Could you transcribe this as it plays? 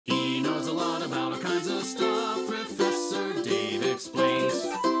knows a lot about all kinds of stuff. Professor Dave explains.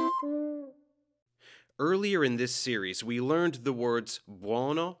 Earlier in this series, we learned the words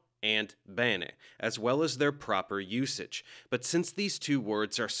buono and bene, as well as their proper usage. But since these two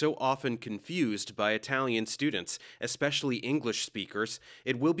words are so often confused by Italian students, especially English speakers,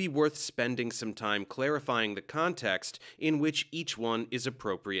 it will be worth spending some time clarifying the context in which each one is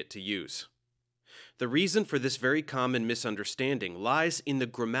appropriate to use. The reason for this very common misunderstanding lies in the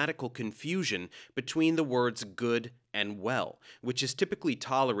grammatical confusion between the words good and well, which is typically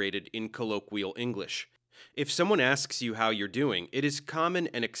tolerated in colloquial English. If someone asks you how you're doing, it is common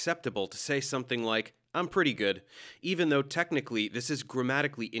and acceptable to say something like, "I'm pretty good," even though technically this is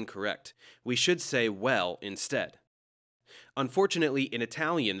grammatically incorrect. We should say well instead. Unfortunately, in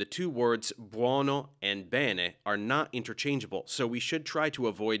Italian, the two words buono and bene are not interchangeable, so we should try to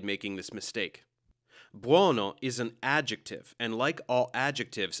avoid making this mistake. Buono is an adjective, and like all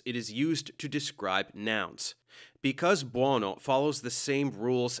adjectives, it is used to describe nouns. Because buono follows the same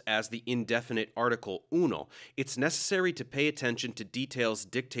rules as the indefinite article uno, it's necessary to pay attention to details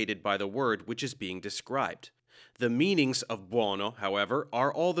dictated by the word which is being described. The meanings of buono, however,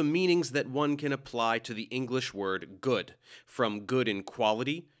 are all the meanings that one can apply to the English word good, from good in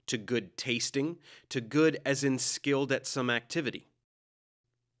quality, to good tasting, to good as in skilled at some activity.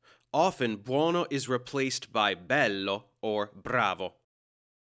 Often, buono is replaced by bello or bravo.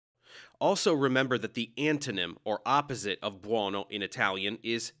 Also remember that the antonym or opposite of buono in Italian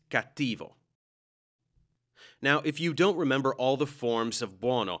is cattivo. Now, if you don't remember all the forms of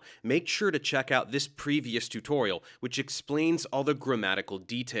buono, make sure to check out this previous tutorial, which explains all the grammatical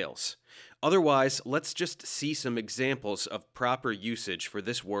details. Otherwise, let's just see some examples of proper usage for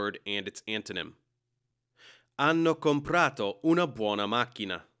this word and its antonym. Hanno comprato una buona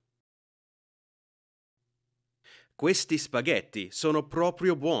macchina. Questi spaghetti sono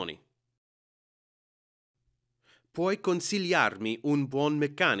proprio buoni. Puoi consigliarmi un buon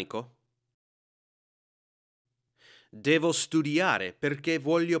meccanico? Devo studiare perché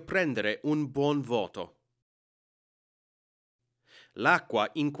voglio prendere un buon voto. L'acqua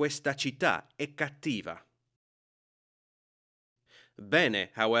in questa città è cattiva.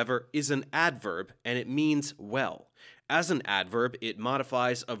 Bene, however, is an adverb and it means well. As an adverb, it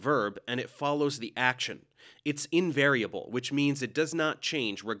modifies a verb and it follows the action. It's invariable, which means it does not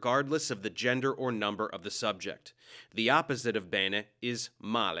change regardless of the gender or number of the subject. The opposite of bene is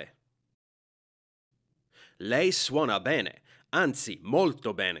male. Lei suona bene, anzi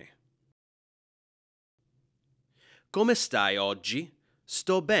molto bene. Come stai oggi?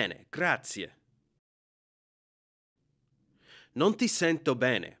 Sto bene, grazie. Non ti sento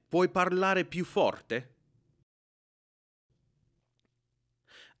bene, puoi parlare più forte?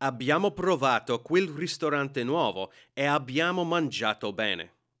 Abbiamo provato quel ristorante nuovo e abbiamo mangiato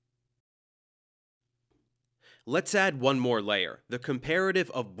bene. Let's add one more layer. The comparative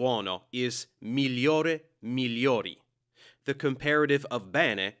of buono is migliore, migliori. The comparative of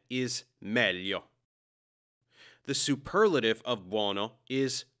bene is meglio. The superlative of buono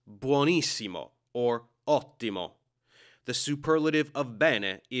is buonissimo or ottimo. The superlative of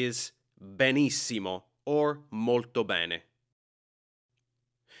bene is benissimo or molto bene.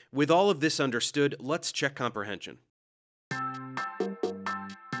 With all of this understood, let's check comprehension.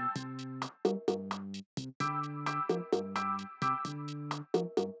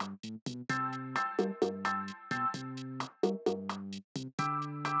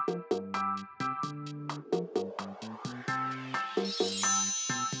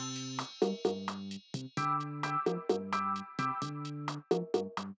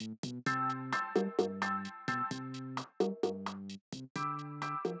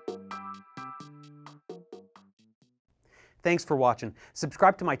 Thanks for watching.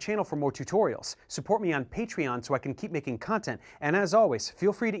 Subscribe to my channel for more tutorials. Support me on Patreon so I can keep making content. And as always,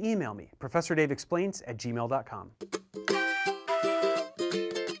 feel free to email me, ProfessorDaveExplains@gmail.com.